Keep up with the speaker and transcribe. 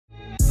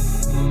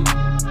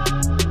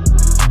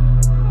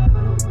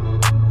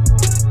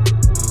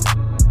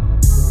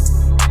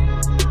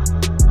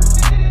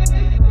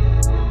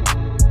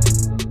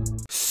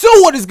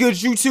What is good,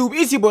 YouTube?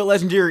 It's your boy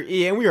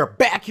LegendaryEA, and we are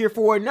back here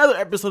for another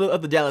episode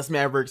of the Dallas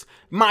Mavericks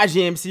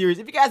Mygm series.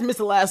 If you guys missed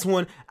the last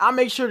one, I'll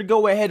make sure to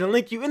go ahead and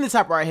link you in the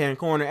top right hand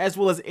corner as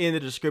well as in the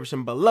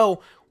description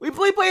below. We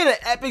played an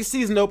epic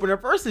season opener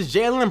versus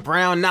Jaylen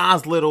Brown,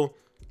 Nas Little,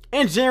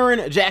 and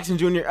Jaren Jackson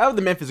Jr. of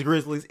the Memphis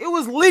Grizzlies. It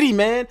was litty,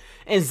 man,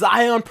 and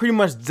Zion pretty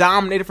much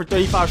dominated for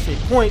 35 straight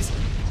points.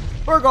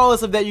 But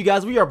regardless of that, you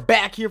guys, we are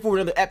back here for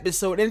another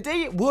episode, and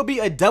today will be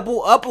a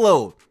double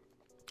upload.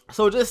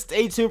 So just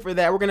stay tuned for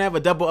that. We're going to have a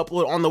double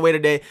upload on the way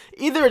today.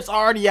 Either it's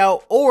already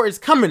out or it's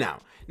coming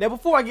out. Now,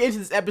 before I get into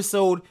this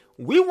episode,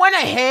 we went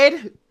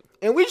ahead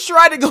and we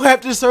tried to go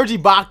after Serge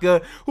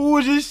Ibaka, who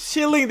was just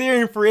chilling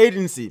there in free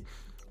agency.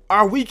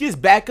 Our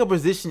weakest backup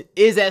position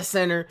is at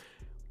center.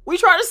 We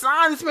tried to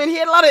sign this man. He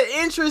had a lot of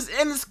interest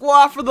in the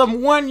squad for the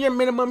 1 year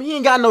minimum. He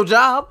ain't got no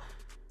job.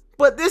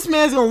 But this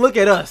man's going to look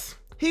at us.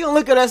 He going to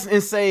look at us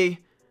and say,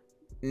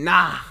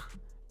 nah,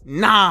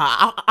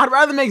 I'd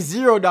rather make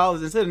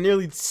 $0 instead of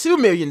nearly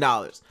 $2 million.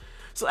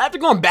 So after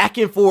going back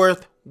and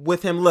forth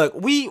with him, look,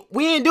 we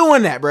ain't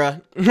doing that, bruh.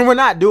 We're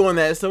not doing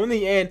that. So in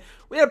the end,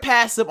 we had to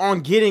pass up on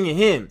getting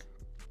him.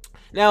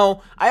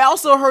 Now, I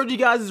also heard you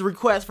guys'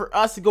 request for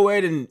us to go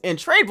ahead and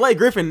trade Blake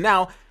Griffin.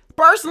 Now,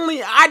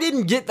 personally, I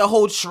didn't get the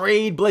whole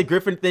trade Blake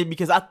Griffin thing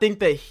because I think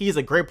that he's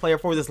a great player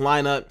for this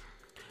lineup.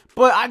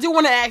 But I do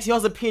want to ask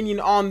y'all's opinion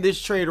on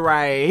this trade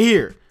right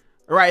here,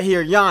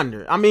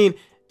 yonder. I mean,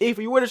 if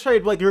we were to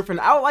trade Blake Griffin,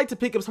 I would like to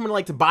pick up someone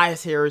like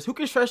Tobias Harris, who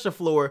can stretch the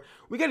floor.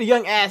 We got a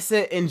young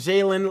asset in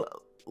Jalen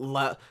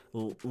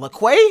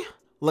Laquay,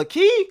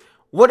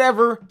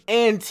 whatever,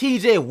 and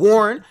TJ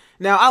Warren.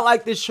 Now, I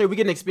like this trade. We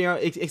get an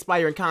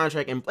expiring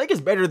contract, and Blake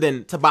is better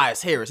than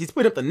Tobias Harris. He's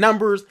putting up the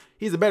numbers.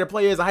 He's a better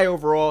player. He's a high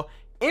overall.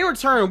 In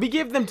return, we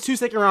give them 2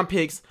 second-round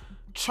picks,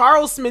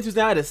 Charles Smith, who's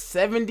now at a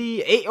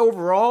 78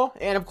 overall,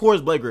 and, of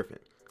course, Blake Griffin.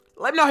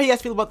 Let me know how you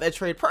guys feel about that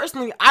trade.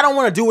 Personally, I don't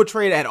want to do a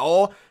trade at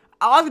all.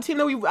 I like the team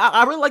that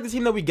I really like the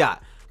team that we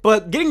got.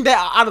 But getting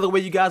that out of the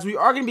way, you guys, we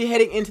are going to be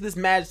heading into this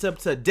matchup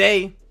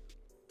today.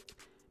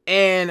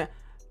 And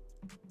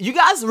you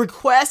guys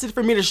requested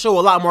for me to show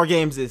a lot more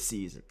games this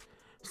season.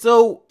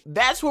 So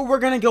that's what we're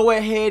going to go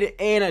ahead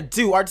and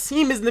do. Our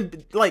team has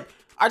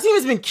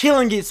been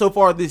killing it so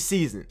far this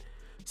season.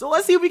 So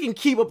let's see if we can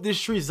keep up this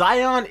streak.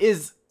 Zion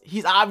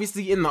he's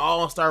obviously in the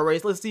All-Star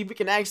race. Let's see if we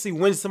can actually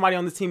win somebody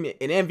on this team an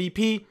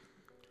MVP.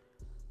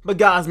 But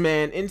guys,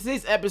 man, in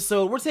today's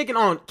episode, we're taking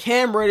on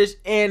Cam Reddish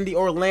and the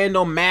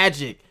Orlando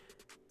Magic,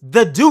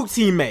 the Duke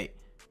teammate.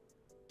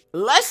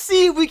 Let's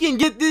see if we can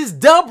get this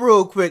dub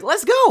real quick.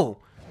 Let's go.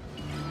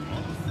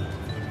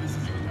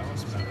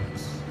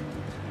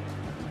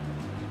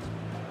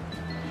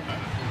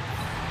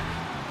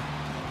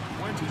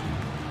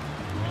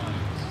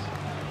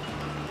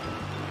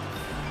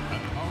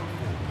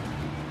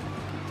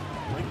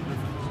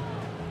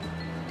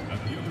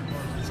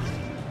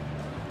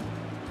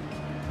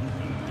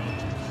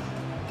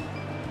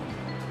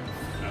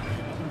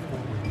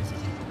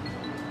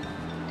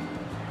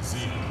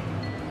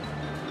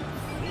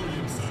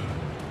 Williamson,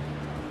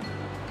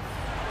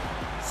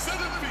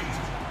 7 feet,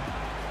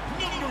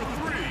 number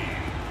 3.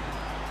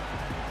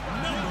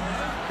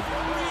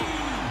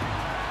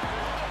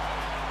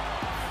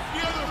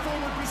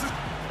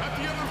 At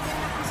the other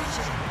forward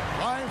position.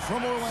 Live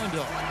from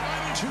Orlando,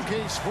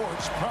 2K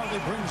Sports proudly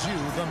brings you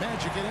the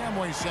Magic at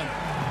Amway Center.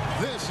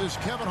 This is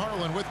Kevin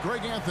Harlan with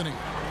Greg Anthony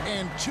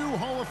and 2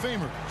 Hall of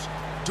Famers.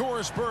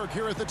 Doris Burke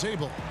here at the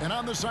table, and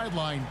on the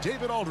sideline,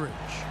 David Aldridge.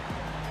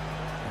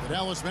 The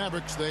Dallas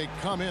Mavericks, they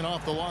come in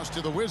off the loss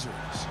to the Wizards.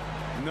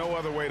 No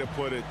other way to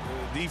put it.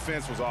 The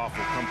defense was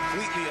awful,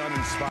 completely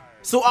uninspired.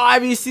 So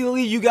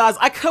obviously, you guys,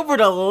 I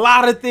covered a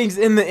lot of things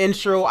in the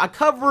intro. I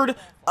covered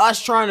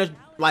us trying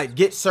to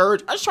get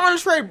Serge, us trying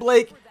to trade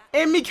Blake,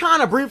 and me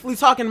kind of briefly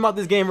talking about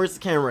this game versus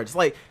Cam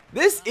Reddish.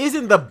 This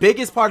isn't the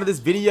biggest part of this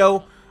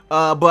video,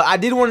 but I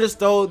did want to just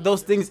throw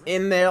those things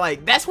in there.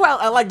 That's why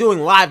I like doing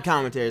live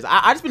commentaries.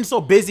 I just been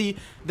so busy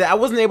that I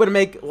wasn't able to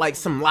make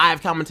some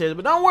live commentaries,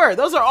 but don't worry,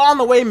 those are all on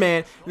the way,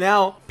 man.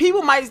 Now,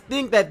 people might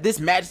think that this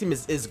Magic team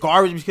is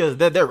garbage because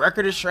their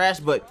record is trash,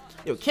 but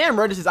Cam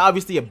Reddish is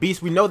obviously a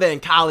beast. We know that in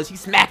college. He's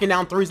smacking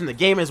down threes in the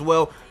game as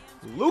well.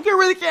 Luka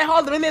really can't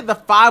hold them in there. The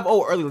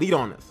 5-0 early lead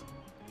on us.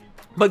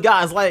 But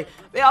guys,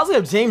 they also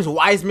have James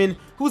Wiseman,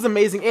 who's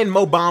amazing, and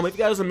Bamba. If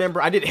you guys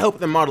remember, I did help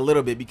them out a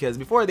little bit because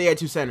before they had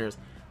 2 centers.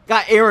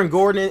 Got Aaron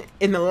Gordon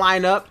in the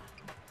lineup.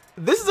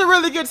 This is a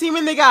really good team,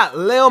 and they got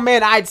Lil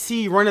Man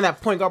IT running that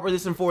point guard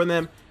position for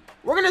them.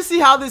 We're going to see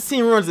how this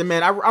team runs it,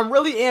 man. I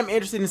really am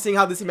interested in seeing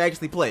how this team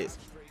actually plays.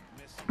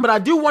 But I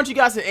do want you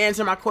guys to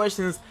answer my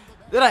questions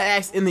that I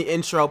asked in the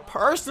intro.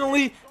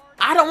 Personally,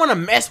 I don't want to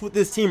mess with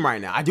this team right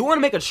now. I do want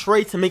to make a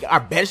trade to make our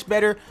bench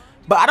better,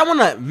 but I don't want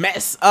to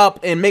mess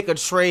up and make a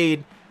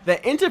trade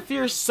that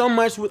interferes so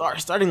much with our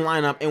starting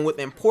lineup and with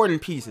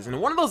important pieces.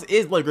 And one of those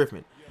is Blake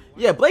Griffin.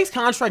 Yeah, Blake's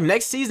contract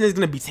next season is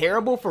going to be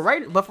terrible but for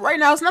right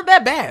now, it's not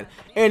that bad.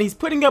 And he's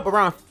putting up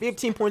around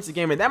 15 points a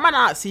game, and that might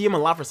not see him a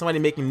lot for somebody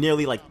making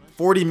nearly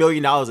 $40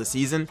 million a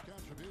season.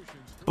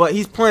 but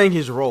he's playing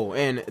his role,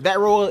 and that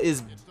role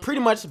is pretty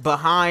much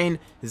behind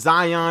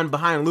Zion,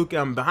 behind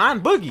Luka, and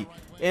behind Boogie.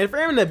 And for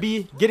him to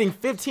be getting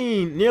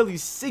 15, nearly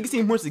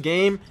 16 points a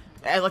game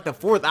as like the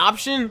fourth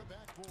option,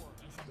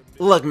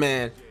 look,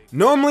 man,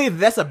 normally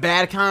that's a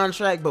bad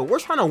contract, but we're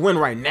trying to win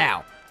right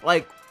now.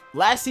 Like,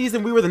 last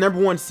season, we were the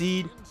 #1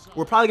 seed.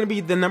 We're probably going to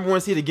be the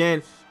 #1 seed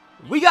again.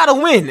 We got to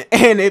win.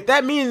 And if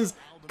that means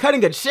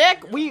cutting a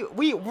check,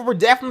 we're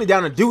definitely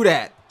down to do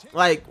that.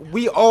 Like,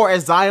 we are,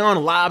 as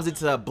Zion lobs it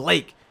to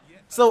Blake.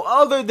 So,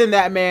 other than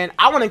that, man,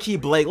 I want to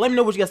keep Blake. Let me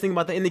know what you guys think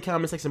about that in the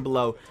comment section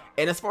below.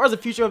 And as far as the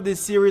future of this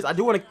series, I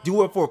do want to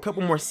do it for a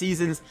couple more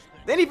seasons,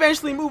 then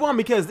eventually move on,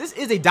 because this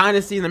is a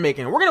dynasty in the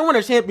making. We're going to win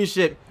a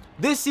championship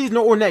this season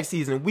or next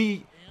season.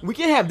 We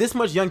can't have this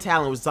much young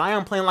talent with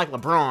Zion playing like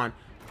LeBron.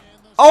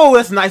 Oh,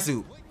 that's nice,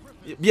 dude.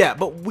 Yeah,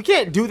 but we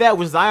can't do that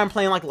with Zion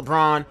playing like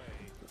LeBron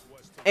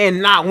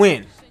and not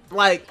win.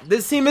 Like,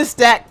 this team is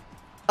stacked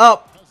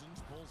up.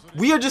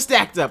 We are just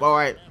stacked up, all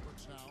right?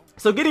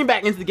 So, getting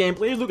back into the game,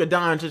 players Luka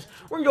Doncic.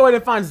 We're going to go ahead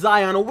and find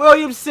Zion.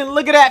 Williamson,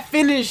 look at that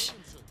finish.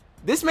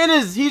 This man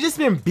he's just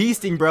been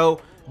beasting,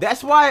 bro.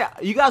 That's why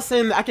you guys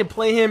saying that I can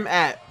play him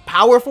at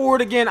power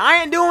forward again.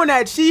 I ain't doing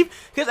that,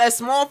 Chief, because at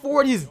small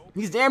forward, he's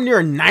damn near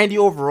a 90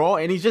 overall,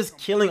 and he's just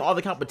killing all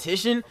the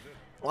competition.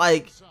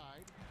 Like,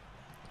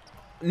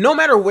 no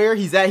matter where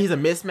he's at, he's a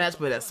mismatch,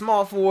 but at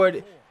small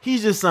forward,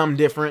 he's just something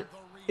different.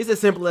 It's as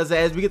simple as that.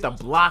 As we get the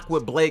block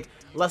with Blake,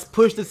 let's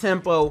push the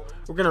tempo.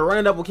 We're going to run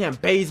it up with Cam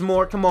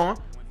Bazemore. Come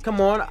on. Come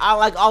on. I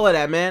like all of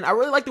that, man. I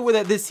really like the way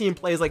that this team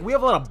plays. Like, we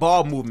have a lot of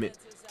ball movement,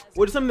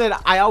 which is something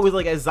that I always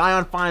like as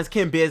Zion finds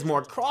Cam Bazemore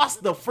across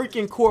the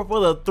freaking court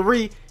for the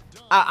three.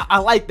 I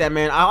like that,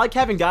 man. I like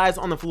having guys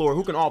on the floor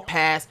who can all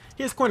pass.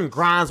 Here's Quentin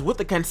Grimes with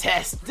the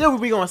contest. Still,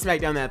 we going to smack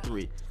down that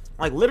three.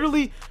 Like,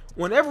 literally,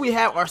 whenever we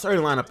have our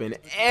starting lineup in,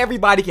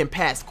 everybody can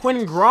pass.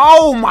 Quentin Grimes,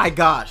 oh my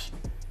gosh.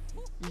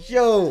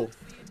 Yo.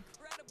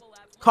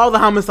 Call the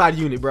homicide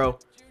unit, bro.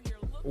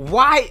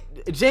 Why?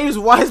 James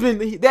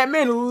Wiseman, that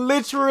man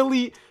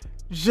literally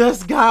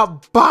just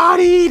got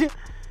bodied.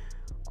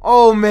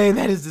 Oh, man,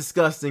 that is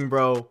disgusting,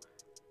 bro.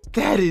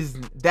 That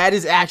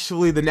is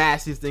actually the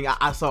nastiest thing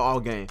I saw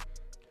all game.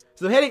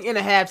 So, heading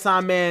into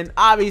halftime, man,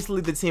 obviously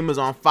the team is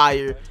on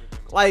fire.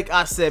 Like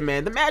I said,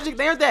 man, the Magic,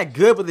 they aren't that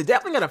good, but they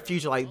definitely got a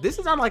future. Like, this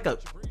is not like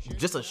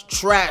just a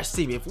trash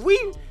team. If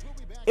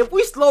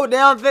we slow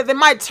down, they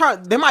might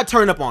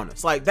turn up on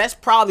us. Like, that's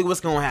probably what's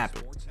gonna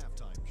happen.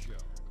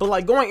 But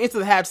like, going into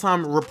the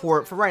halftime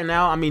report for right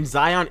now, I mean,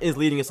 Zion is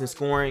leading us in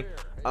scoring.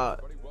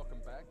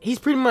 He's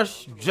pretty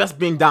much just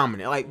being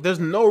dominant. Like, there's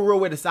no real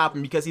way to stop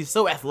him because he's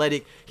so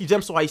athletic. He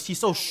jumps so high. He's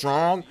so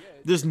strong.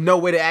 There's no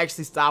way to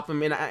actually stop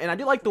him. And I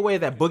do like the way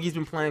that Boogie's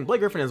been playing. Blake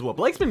Griffin as well.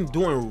 Blake's been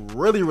doing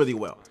really, really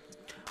well.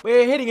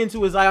 We're heading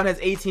into it. Zion has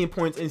 18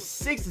 points and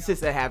 6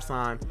 assists at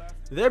halftime.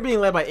 They're being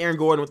led by Aaron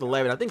Gordon with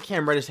 11. I think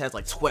Cam Reddish has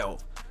like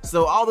 12.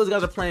 So all those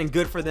guys are playing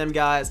good for them,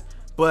 guys.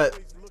 But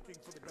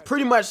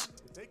pretty much,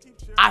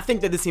 I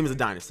think that this team is a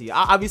dynasty.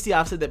 Obviously,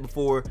 I've said that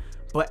before.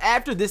 But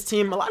after this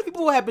team, a lot of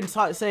people have been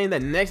saying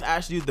that next I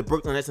should do the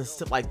Brooklyn Nets and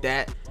stuff like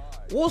that.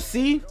 We'll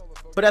see.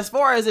 But as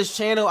far as this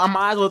channel, I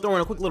might as well throw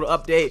in a quick little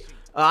update.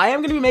 I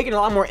am going to be making a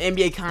lot more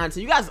NBA content.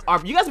 You guys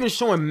have been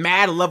showing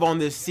mad love on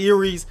this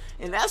series,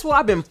 and that's why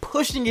I've been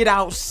pushing it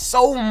out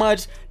so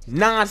much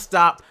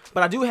non-stop.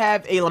 But I do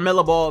have a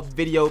LaMelo Ball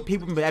video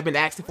people have been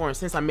asking for, and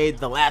since I made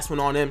the last one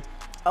on him,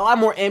 a lot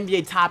more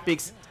NBA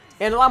topics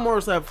and a lot more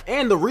stuff.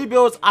 And the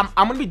rebuilds, I'm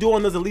going to be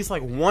doing those at least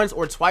like once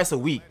or twice a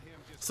week.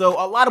 So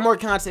a lot of more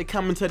content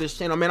coming to this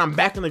channel, man. I'm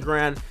back on the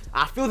grind.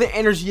 I feel the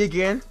energy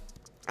again.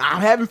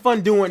 I'm having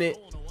fun doing it.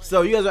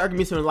 So you guys are going to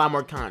be seeing a lot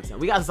more content.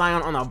 We got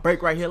Zion on a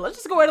break right here. Let's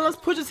just go ahead and let's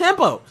push the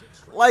tempo.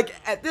 Like,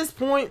 at this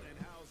point,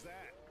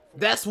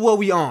 that's what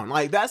we on.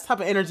 Like, that's the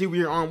type of energy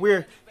we're on.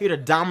 We're here to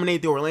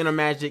dominate the Orlando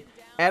Magic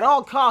at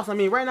all costs. I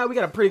mean, right now we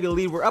got a pretty good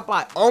lead. We're up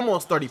by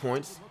almost 30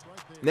 points.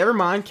 Never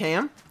mind,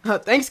 Cam.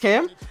 Thanks,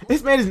 Cam.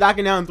 This man is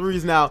knocking down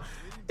threes now.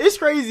 It's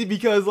crazy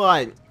because,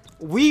 like,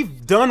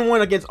 we've done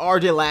one against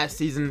RJ last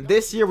season.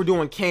 This year we're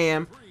doing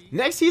Cam.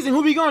 Next season,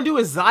 who we gonna do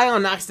is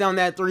Zion knocks down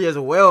that three as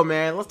well,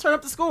 man. Let's turn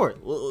up the score.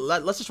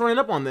 Let's just run it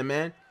up on them,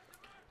 man.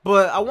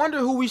 But I wonder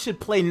who we should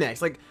play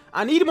next. Like,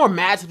 I need more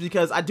matchups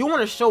because I do want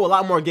to show a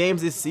lot more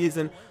games this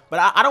season. But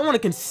I don't want to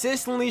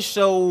consistently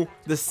show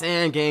the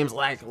same games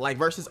like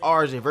versus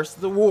RJ, versus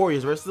the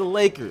Warriors, versus the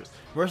Lakers,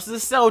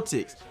 versus the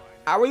Celtics.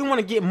 I really want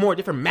to get more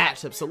different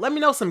matchups. So let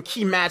me know some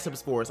key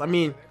matchups for us. I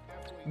mean,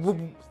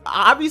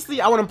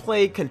 obviously I want to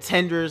play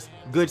contenders,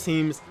 good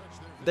teams.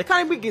 They're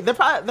probably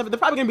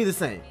gonna be the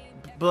same,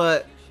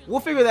 but we'll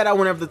figure that out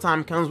whenever the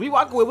time comes. We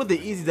walk away with the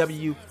easy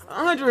W,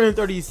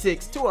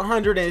 136 to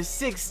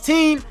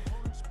 116.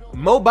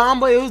 Mo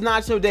Bamba, it was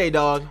not your day,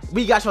 dog.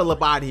 We got y'all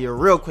up out of here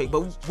real quick,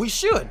 but we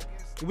should.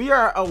 We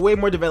are a way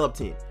more developed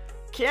team.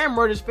 Cam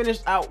Reddish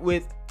finished out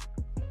with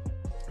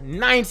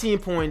 19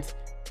 points,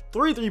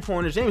 3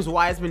 3-pointers. James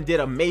Wiseman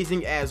did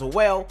amazing as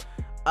well.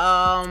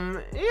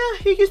 Yeah,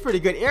 he's pretty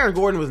good. Aaron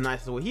Gordon was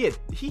nice as well. He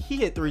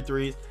hit 3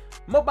 threes.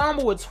 Mo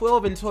Bamba with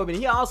 12 and 12, and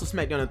he also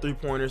smacked down a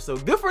 3-pointer, so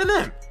good for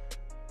them.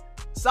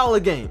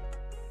 Solid game.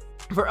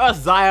 For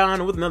us,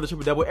 Zion with another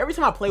triple-double. Every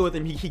time I play with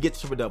him, he gets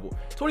triple-double.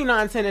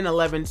 29, 10, and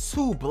 11.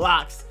 2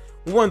 blocks.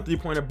 1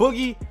 3-pointer.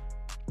 Boogie,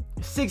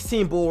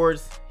 16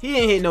 boards. He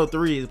ain't hit no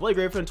threes. Blake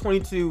Griffin,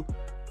 22,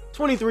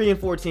 23, and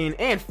 14.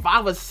 And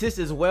 5 assists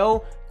as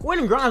well.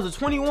 Quentin Grimes with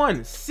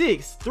 21,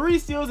 6, 3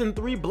 steals, and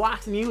 3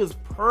 blocks. And he was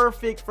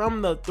perfect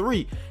from the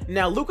 3.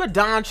 Now, Luka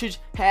Doncic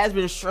has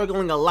been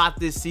struggling a lot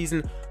this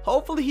season.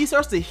 Hopefully, he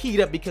starts to heat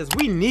up because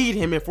we need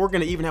him if we're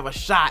going to even have a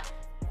shot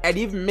at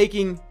even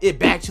making it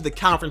back to the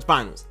conference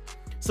finals.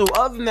 So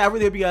other than that, I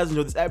really hope you guys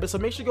enjoyed this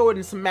episode. Make sure to go ahead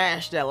and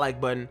smash that like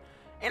button,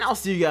 and I'll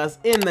see you guys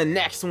in the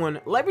next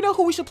one. Let me know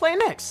who we should play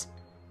next.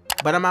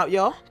 But I'm out,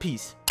 y'all.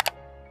 Peace.